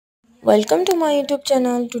Welcome to my YouTube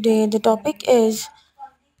channel. Today the topic is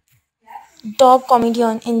top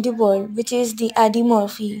comedian in the world, which is the Eddie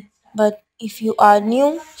Murphy. But if you are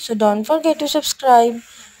new, so don't forget to subscribe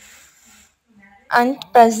and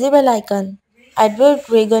press the bell icon. Edward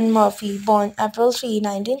Regan Murphy, born April 3,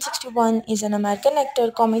 1961, is an American actor,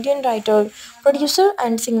 comedian, writer, producer,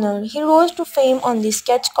 and singer. He rose to fame on the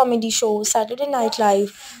sketch comedy show Saturday Night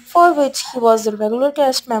Live, for which he was a regular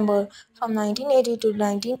cast member from 1980 to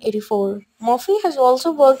 1984. Murphy has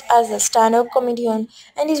also worked as a stand-up comedian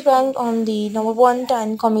and is ranked on the number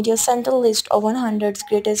 110 Comedy Central list of 100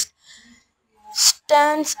 greatest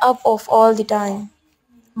stands-up of all the time.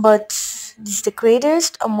 But this is the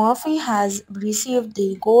greatest. Murphy has received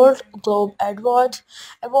the Gold Globe Award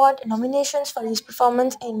nominations for his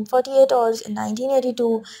performance in 48 Hours in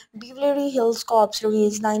 1982, Beverly Hills Cop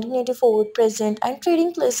series 1984, Present and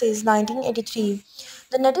Trading Places 1983.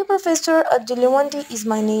 The Nutty Professor at Dilimonte is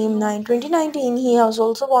My Name 2019. He has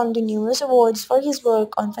also won the numerous awards for his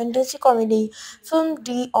work on fantasy comedy film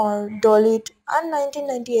D or Dolittle and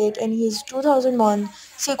 1998 and his 2001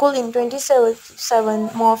 sequel in 2007.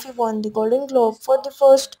 Murphy won the Golden Globe for the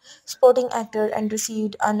first supporting actor and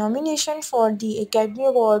received a nomination for the Academy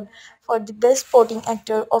Award for the Best Supporting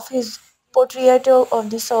Actor of his portrayal of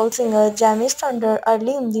the soul singer James Thunder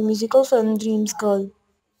early in the musical film Dreams Girl.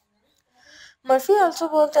 Murphy also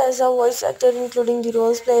worked as a voice actor, including the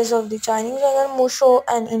role plays of the Chinese singer Musho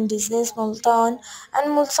and in Disney's Multan,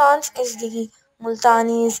 and Mulsan's is the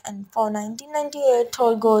Multanis, and for 1998,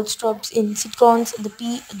 Thorgold stops in sitcoms The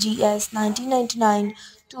PGS 1999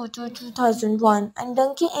 to 2001 and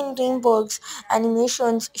Donkey in DreamWorks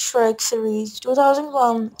Animation's Shrek series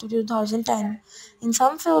 2001 to 2010. In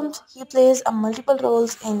some films, he plays a multiple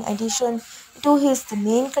roles in addition to his the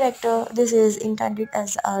main character. This is intended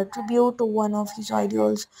as a tribute to one of his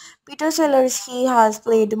idols, Peter Sellers. He has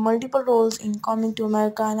played multiple roles in Coming to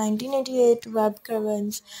America 1988, Web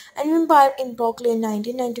Caravans, and Vampire in Brooklyn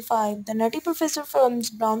 1995, The Nutty Professor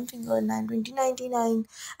films Brownfinger 1999,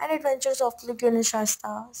 and Adventures of Pluto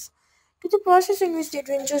Shastas to the process in which the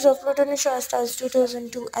adventures of Pluto Shasta's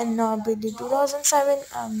 2002 and Norbit the 2007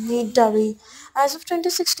 made Davi. As of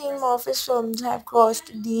 2016, Morpheus films have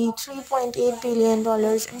grossed the $3.8 billion and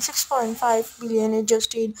 $6.5 billion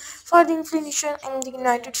adjusted for the inflation in the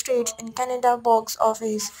United States and Canada box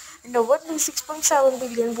office and over the $6.7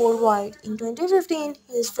 billion worldwide. In 2015,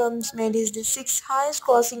 his films made his the sixth highest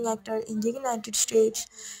grossing actor in the United States.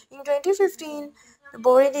 In 2015, the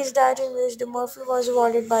Boyd is that in which the Murphy was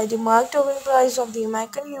awarded by the Mark Twain Prize of the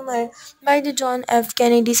American Humor by the John F.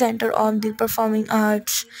 Kennedy Center of the Performing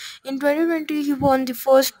Arts. In 2020, he won the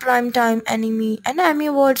first Primetime Emmy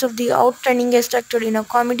Awards of the Outstanding Guest Actor in a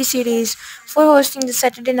Comedy Series for hosting the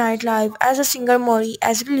Saturday Night Live. As a singer, Maury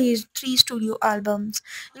has released three studio albums,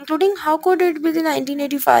 including How Could It Be the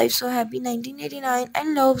 1985, So Happy 1989,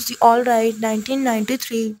 and Loves the All Right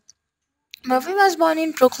 1993. Murphy was born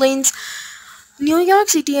in Brooklyn's New York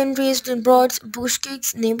City and raised in Broad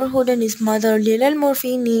Bushwick's neighborhood and his mother, Lillian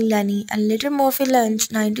Murphy nee Lanny, and later Murphy Lunch,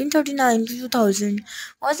 1939 to 2000,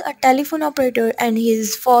 was a telephone operator and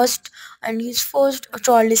his first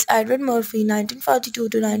child is Edward Murphy, 1942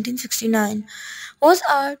 to 1969 was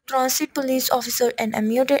a transit police officer and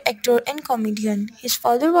amateur actor and comedian. His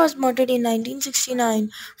father was murdered in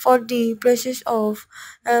 1969 for the process of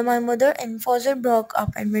my mother and father broke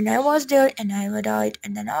up and when I was there and I died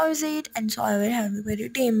and then I was 8 and so I will have very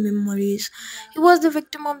dim memories. He was the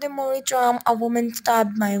victim of the memory charm. A woman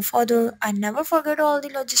stabbed my father. I never forget all the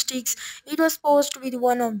logistics. It was supposed to be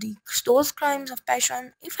one of those crimes of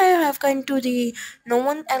passion. If I have come to the no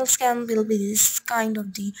one else can will be this kind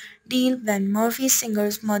of the deal when Murphy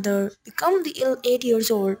singer's mother became the ill 8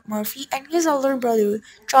 years old. Murphy and his older brother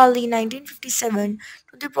Charlie 1957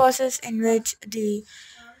 to the process in which the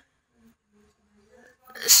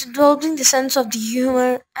developing the sense of the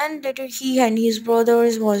humor and later he and his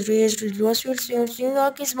brothers was raised with Roswell, New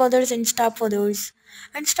York, his mothers and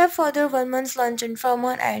stepfather 1 month's lunch and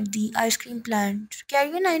farmer at the ice cream plant. Career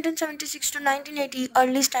 1976 to 1980,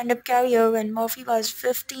 early stand-up career when Murphy was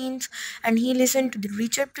 15 and he listened to the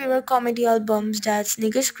Richard Pryor comedy albums That's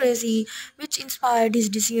Niggas Crazy, which inspired his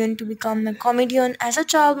decision to become a comedian. As a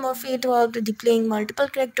child, Murphy developed the playing multiple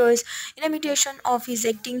characters in imitation of his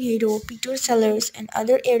acting hero Peter Sellers and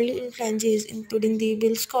other early influences including the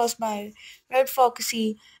Bill Cosby, Red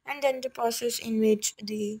Foxy, and then the process in which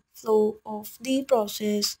the flow of the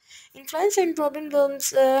process influence and Robin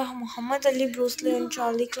Williams, Muhammad Ali, Bruce Lee, and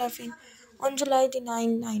Charlie Chaplin on July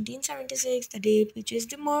the 9th, 1976, the date which is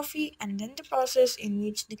the Murphy, and then the process in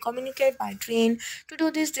which they communicate by train. To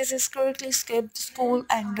do this, they historically skipped school,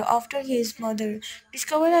 and after his mother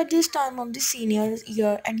discovered at this time of the senior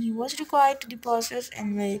year, and he was required to the process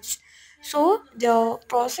in which the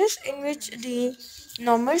process in which the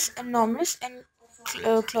numbers and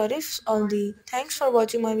chlorips all the. Thanks for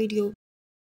watching my video.